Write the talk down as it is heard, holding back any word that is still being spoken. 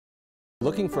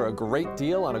Looking for a great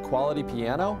deal on a quality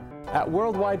piano? At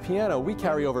Worldwide Piano, we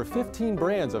carry over 15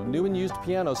 brands of new and used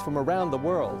pianos from around the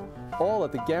world, all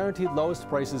at the guaranteed lowest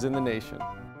prices in the nation.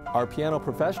 Our piano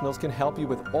professionals can help you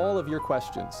with all of your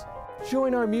questions.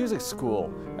 Join our music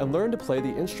school and learn to play the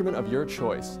instrument of your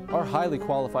choice. Our highly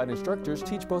qualified instructors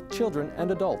teach both children and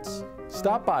adults.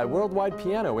 Stop by Worldwide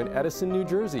Piano in Edison, New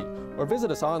Jersey, or visit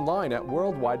us online at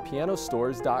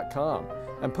worldwidepianostores.com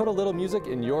and put a little music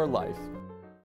in your life.